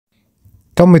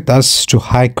Come with us to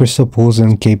hike crystal pools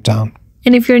in Cape Town.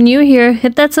 And if you're new here,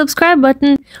 hit that subscribe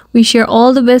button. We share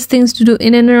all the best things to do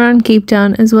in and around Cape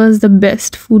Town, as well as the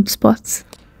best food spots.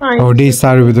 Our day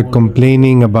started with a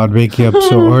complaining about waking up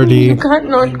so early. You can't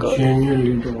not go.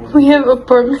 Genuinely don't. We have a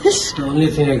permit. The only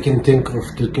thing I can think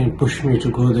of that can push me to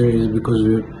go there is because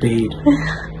we're paid.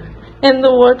 And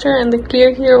the water, and the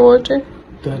clear water.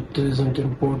 That isn't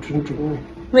important to me.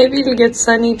 Maybe it'll get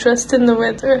sunny, trust in the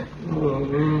weather.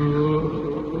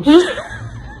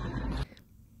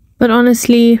 But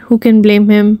honestly, who can blame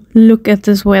him? Look at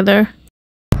this weather.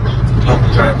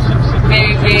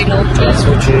 Very, very low. That's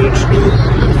what you need to do.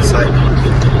 Decide.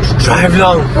 Drive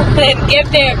long. And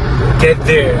get there. Get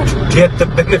there. To get the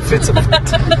benefits of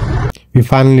it. We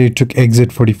finally took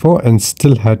exit 44 and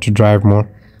still had to drive more.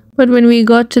 But when we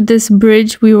got to this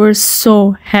bridge, we were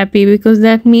so happy because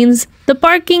that means the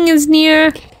parking is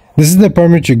near. This is the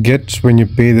permit you get when you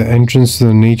pay the entrance to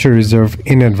the nature reserve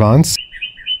in advance.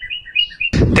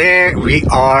 There we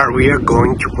are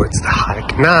going towards the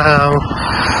hike now.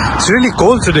 It's really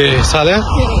cold today, Salia.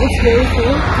 It's very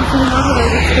cold. This is not what I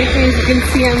was expecting. As you can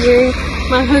see, I'm wearing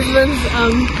my husband's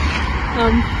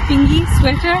thingy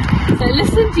sweater. So I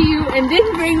listened to you and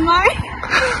didn't bring mine.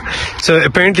 So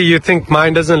apparently you think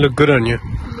mine doesn't look good on you.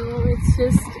 No, it's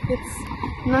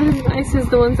not as nice as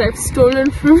the ones I've stolen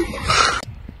from.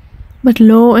 But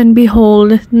lo and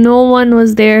behold, no one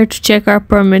was there to check our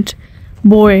permit.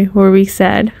 Boy, were we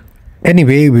sad.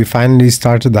 Anyway, we finally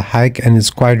started the hike and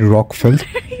it's quite rock filled.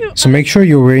 So make sure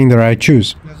you're wearing the right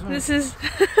shoes. This is...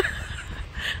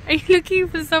 Are you looking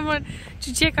for someone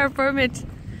to check our permit?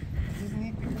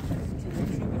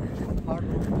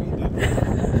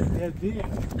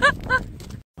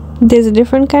 There's a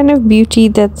different kind of beauty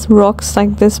that rocks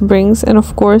like this brings, and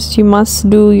of course you must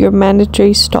do your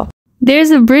mandatory stop.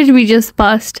 There's a bridge we just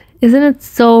passed. Isn't it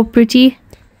so pretty?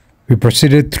 We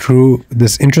proceeded through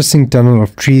this interesting tunnel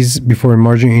of trees before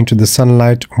emerging into the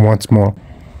sunlight once more.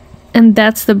 And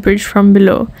that's the bridge from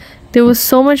below. There was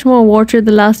so much more water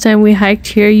the last time we hiked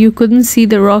here, you couldn't see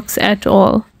the rocks at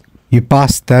all. You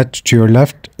pass that to your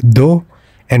left, though,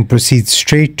 and proceed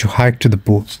straight to hike to the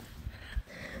pools.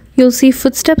 You'll see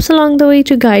footsteps along the way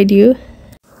to guide you,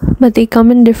 but they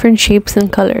come in different shapes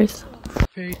and colors.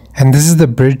 And this is the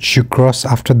bridge you cross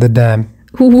after the dam.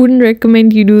 Who wouldn't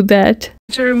recommend you do that?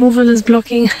 The removal is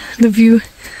blocking the view.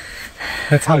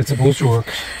 That's how it's supposed to work.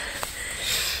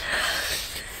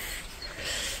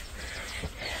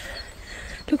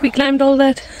 Look, we climbed all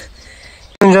that.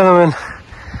 Ladies and gentlemen,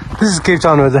 this is Cape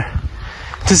Town weather.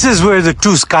 This is where the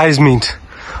two skies meet.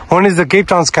 One is the Cape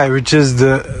Town sky, which is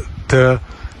the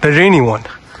rainy one.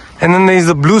 And then there is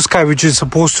the blue sky, which is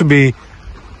supposed to be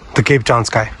the Cape Town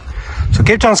sky. So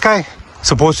Cape Town sky,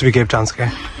 supposed to be Cape Town sky.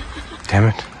 Damn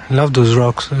it. I love those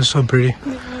rocks. They're so pretty.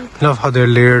 Love how they're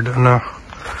layered on a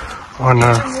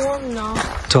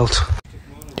tilt.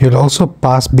 You'll also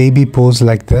pass baby pools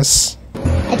like this.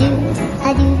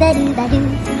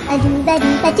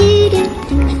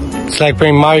 It's like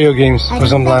playing Mario games or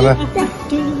something like that.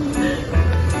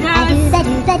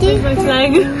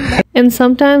 And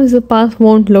sometimes the path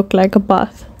won't look like a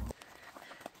path.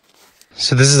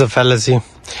 So this is a fallacy.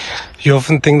 You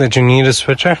often think that you need a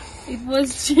sweater. It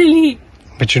was chilly.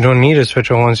 But you don't need a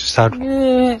sweater once you start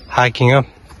hiking up.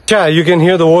 Yeah, you can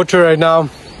hear the water right now.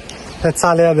 That's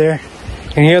Salia there.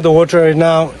 You can hear the water right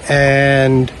now,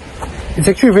 and it's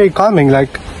actually very calming.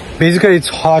 Like, basically it's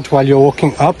hot while you're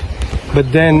walking up,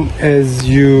 but then as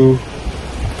you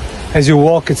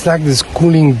walk, it's like this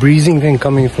cooling, breezing thing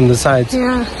coming from the sides.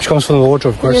 Yeah. Which comes from the water,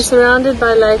 of course. You're surrounded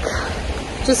by like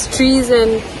just trees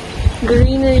and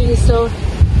greenery,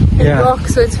 and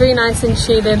rocks, so it's very nice and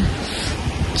shaded.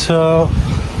 So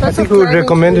I think we would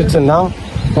recommend it till now.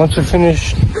 Once we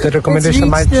finish, the recommendation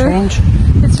might change.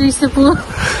 It's reached the pool.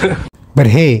 But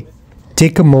hey,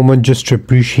 take a moment just to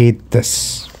appreciate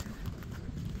this.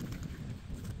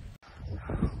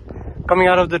 Coming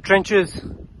out of the trenches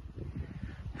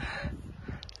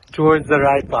towards the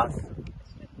right path.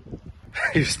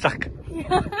 You're stuck.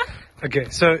 Okay,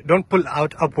 so don't pull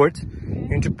out upwards. You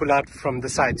need to pull out from the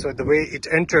side. So the way it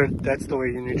entered, that's the way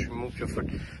you need to remove your foot.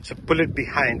 So pull it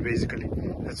behind, basically.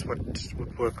 That's what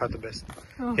would work out the best.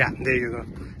 Oh. Yeah, there you go.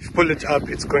 If you pull it up,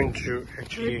 it's going to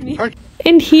actually hurt.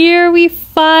 And here we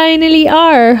finally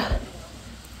are.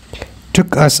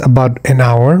 Took us about an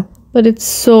hour. But it's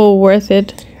so worth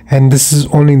it. And this is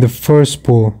only the first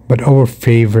pool, but our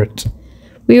favorite.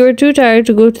 We were too tired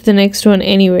to go to the next one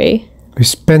anyway. We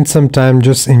spent some time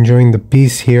just enjoying the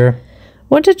peace here.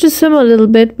 Wanted to swim a little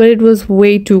bit, but it was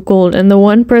way too cold, and the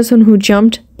one person who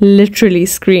jumped literally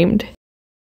screamed.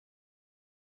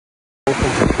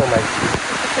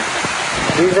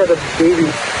 This These are the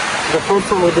babies. The first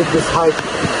time we did this hike,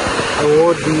 I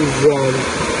wore these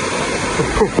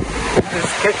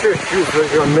Skechers shoes where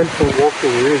you're meant for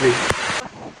walking, really.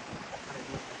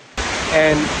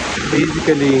 And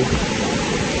basically,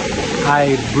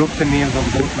 I broke the nails on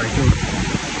both my toes.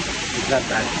 Is that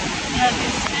bad? Yeah,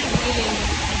 really.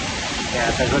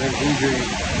 Yeah, I got an injury.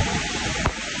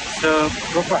 So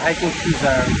proper hiking shoes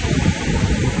are,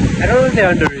 I don't know if they're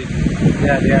underrated.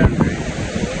 Yeah, they are underrated.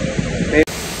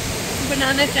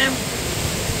 Banana jam.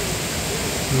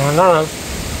 Bananas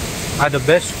are the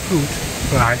best fruit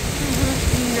to hike.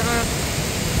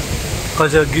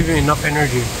 Because they'll give you enough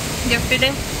energy. They're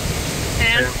filling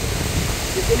and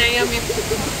they're yummy.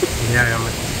 Yeah,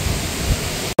 yummy.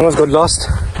 Almost got lost.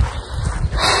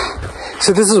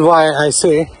 So this is why I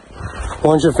say,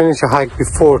 why don't you finish your hike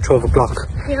before 12 o'clock?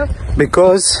 Yep.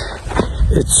 Because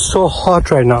it's so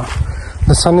hot right now.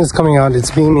 The sun is coming out,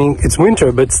 it's beaming, it's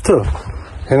winter, but still,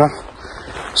 you know.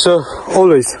 So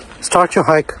always start your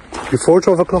hike before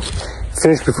 12 o'clock,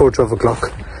 finish before 12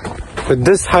 o'clock. With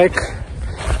this hike,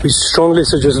 we strongly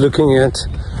suggest looking at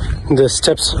the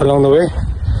steps along the way,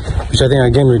 which I think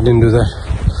again we didn't do that.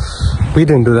 We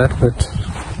didn't do that, but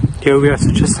here we are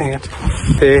suggesting it.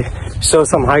 They saw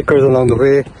some hikers along the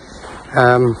way.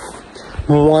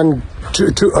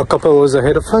 A couple was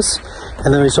ahead of us,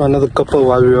 and then we saw another couple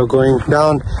while we were going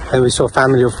down, and we saw a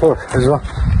family of 4 as well.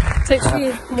 It's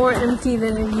actually more empty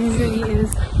than it usually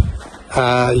is.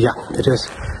 Yeah, it is.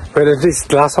 But at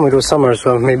least last time it was summer,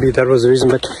 so maybe that was the reason.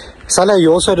 But Salah,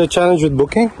 you also had a challenge with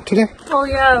booking today? Oh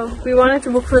yeah, we wanted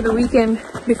to book for the weekend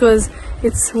because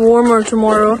it's warmer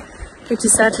tomorrow, which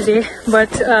is Saturday, but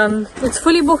it's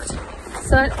fully booked.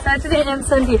 Saturday and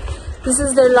Sunday. This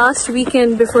is their last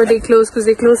weekend before they close, because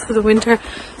they close for the winter.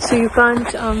 So you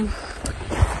can't,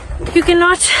 you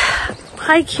cannot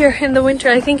hike here in the winter.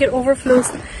 I think it overflows,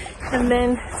 and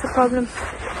then it's a problem.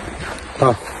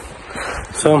 Oh,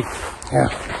 so yeah,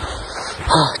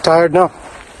 tired now.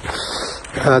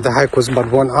 The hike was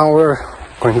about 1 hour.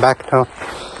 Going back now.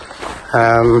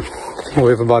 I think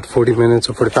we have about 40 minutes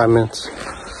or 45 minutes.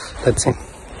 Let's see.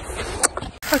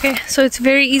 Okay, so it's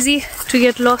very easy to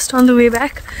get lost on the way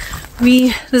back.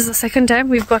 This is the second time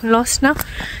we've gotten lost now,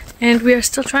 and we are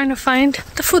still trying to find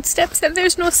the footsteps, and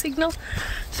there's no signal,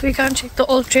 so we can't check the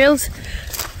old trails.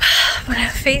 But I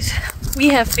have faith, we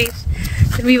have faith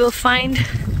that we will find.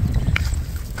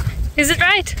 Is it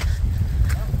right?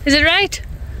 Is it right?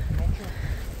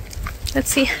 Let's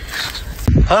see.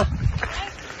 Huh?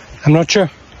 I'm not sure.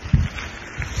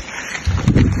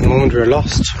 The moment we're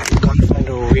lost, we can't find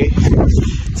our way.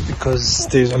 It's because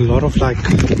there's a lot of like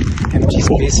empty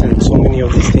space, and so many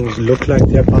of these things look like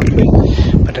they're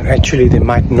pathways, but then actually they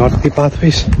might not be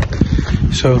pathways.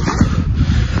 So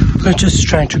we're just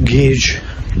trying to gauge.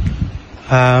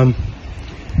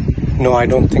 No, I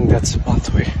don't think that's a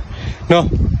pathway. No.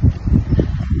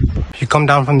 You come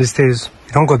down from the stairs,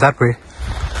 you don't go that way.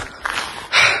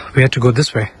 We had to go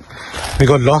this way. We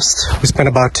got lost. We spent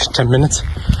about 10 minutes.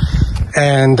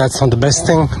 And that's not the best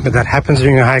thing, but that happens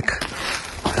during a hike.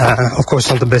 Of course,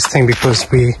 not the best thing because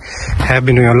we have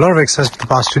been doing a lot of exercise the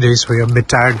past 2 days, so we're a bit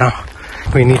tired now.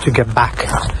 We need to get back.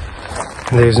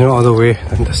 And there is no other way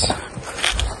than this.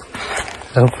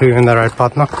 Hopefully we're in the right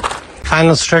path now.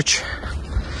 Final stretch.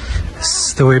 This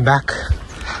is the way back.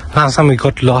 Last time we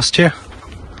got lost here.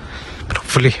 But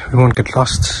hopefully we won't get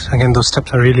lost. Again, those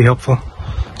steps are really helpful.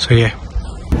 So yeah.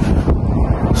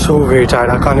 So very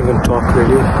tired, I can't even talk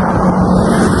really.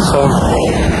 So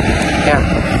yeah,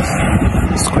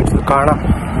 just going to the car now,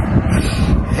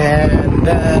 and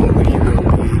then we will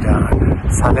be done.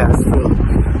 Saleh is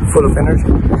full of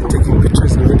energy, taking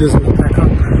pictures and videos in the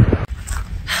background.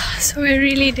 So we're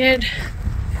really dead.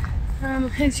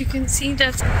 As you can see,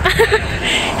 that's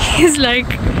he's like,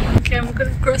 okay, I'm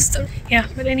gonna cross the, yeah,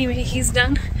 but anyway, he's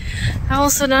done. I'm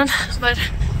also done, but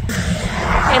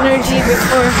energy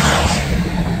before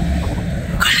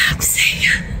collapsing.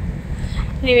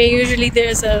 Anyway, usually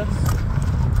there's a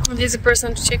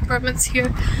person to check permits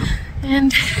here,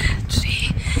 and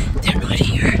today they're not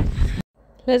here.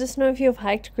 Let us know if you have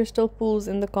hiked crystal pools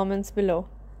in the comments below.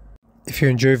 If you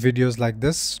enjoy videos like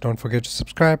this, don't forget to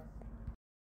subscribe.